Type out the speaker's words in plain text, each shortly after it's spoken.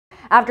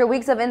After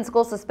weeks of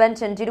in-school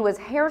suspension due to his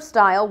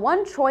hairstyle,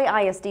 one Troy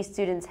ISD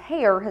student's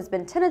hair has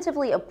been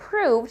tentatively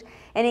approved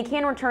and he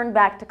can return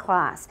back to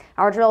class.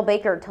 Our Jarrell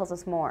Baker tells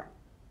us more.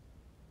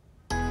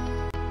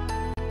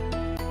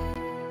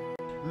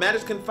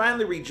 Maddox can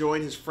finally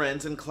rejoin his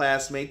friends and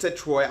classmates at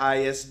Troy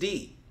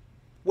ISD.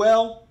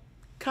 Well,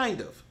 kind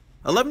of.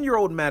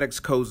 11-year-old Maddox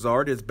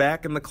Cozart is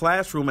back in the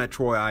classroom at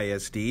Troy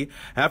ISD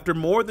after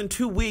more than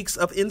 2 weeks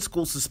of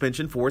in-school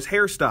suspension for his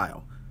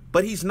hairstyle.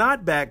 But he's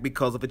not back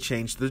because of a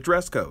change to the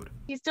dress code.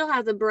 He still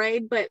has a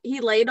braid, but he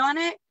laid on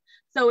it,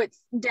 so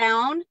it's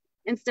down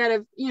instead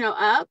of,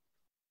 up.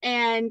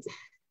 And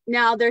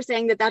now they're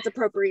saying that that's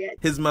appropriate.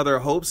 His mother,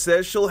 Hope,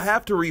 says she'll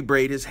have to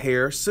rebraid his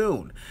hair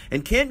soon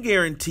and can't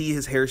guarantee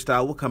his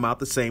hairstyle will come out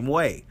the same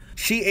way.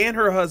 She and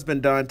her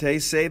husband, Dante,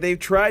 say they've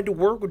tried to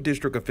work with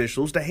district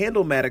officials to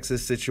handle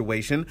Maddox's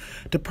situation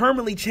to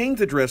permanently change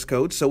the dress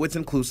code so it's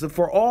inclusive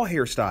for all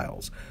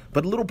hairstyles.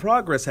 But little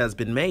progress has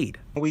been made.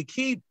 We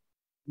keep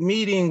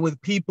meeting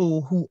with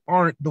people who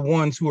aren't the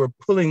ones who are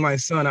pulling my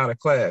son out of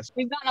class.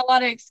 We've gotten a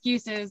lot of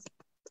excuses,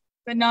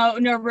 but no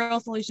real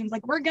solutions.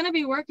 Like, we're going to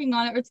be working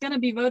on it, or it's going to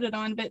be voted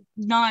on, but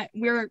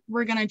we're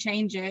going to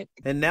change it.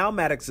 And now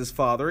Maddox's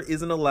father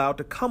isn't allowed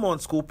to come on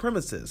school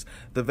premises.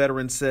 The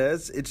veteran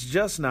says it's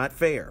just not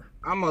fair.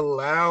 I'm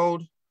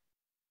allowed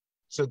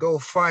to go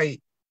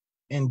fight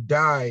and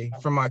die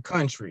for my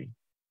country.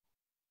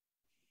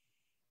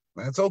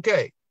 That's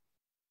okay.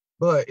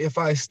 But if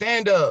I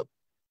stand up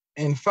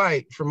and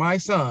fight for my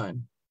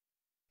son,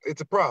 it's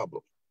a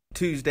problem.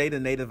 Tuesday, the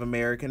Native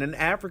American and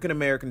African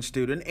American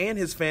student and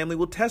his family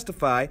will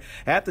testify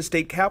at the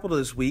state capitol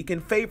this week in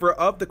favor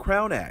of the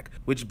Crown Act,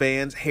 which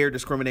bans hair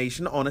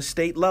discrimination on a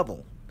state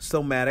level.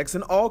 So Maddox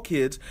and all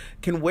kids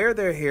can wear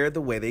their hair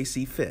the way they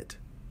see fit.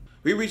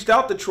 We reached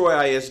out to Troy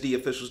ISD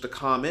officials to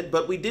comment,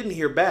 but we didn't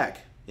hear back.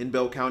 In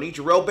Bell County,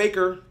 Jarrell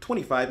Baker,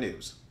 25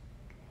 News.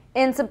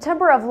 In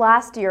September of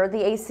last year, the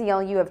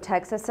ACLU of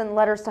Texas sent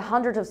letters to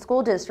hundreds of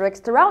school districts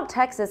throughout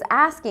Texas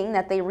asking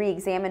that they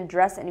re-examine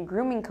dress and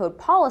grooming code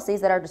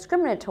policies that are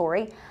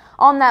discriminatory.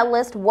 On that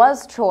list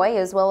was Troy,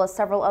 as well as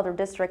several other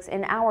districts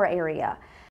in our area.